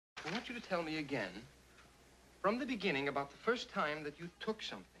I want you to tell me again, from the beginning, about the first time that you took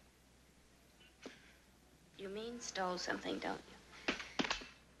something. You mean stole something, don't you?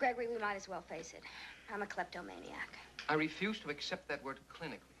 Gregory, we might as well face it. I'm a kleptomaniac. I refuse to accept that word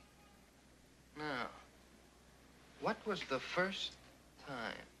clinically. Now, what was the first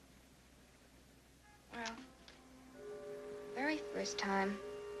time? Well, very first time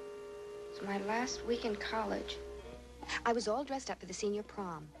was my last week in college. I was all dressed up for the senior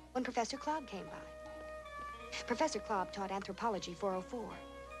prom when Professor Klobb came by. Professor Klobb taught anthropology 404,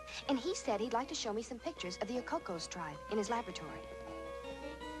 and he said he'd like to show me some pictures of the Okokos tribe in his laboratory.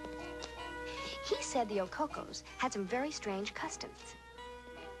 He said the Okokos had some very strange customs.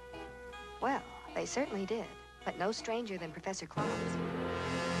 Well, they certainly did, but no stranger than Professor Klobb's.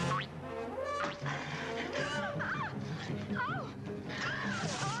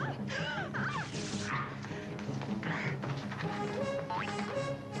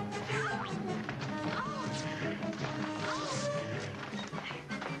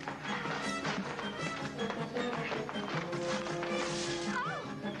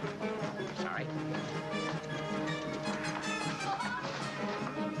 Sorry.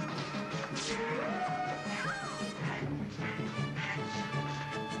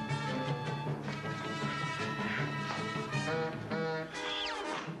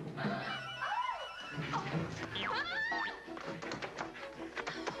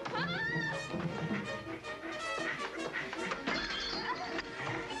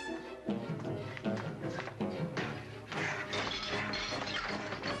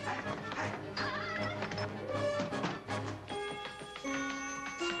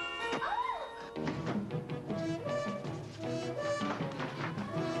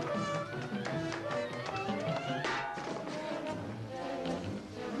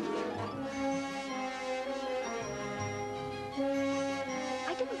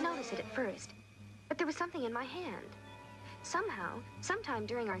 It at first, but there was something in my hand. Somehow, sometime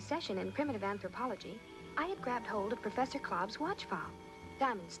during our session in primitive anthropology, I had grabbed hold of Professor Klobb's watch fob,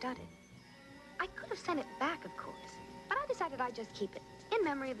 diamond-studded. I could have sent it back, of course, but I decided I'd just keep it, in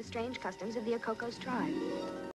memory of the strange customs of the Okokos tribe.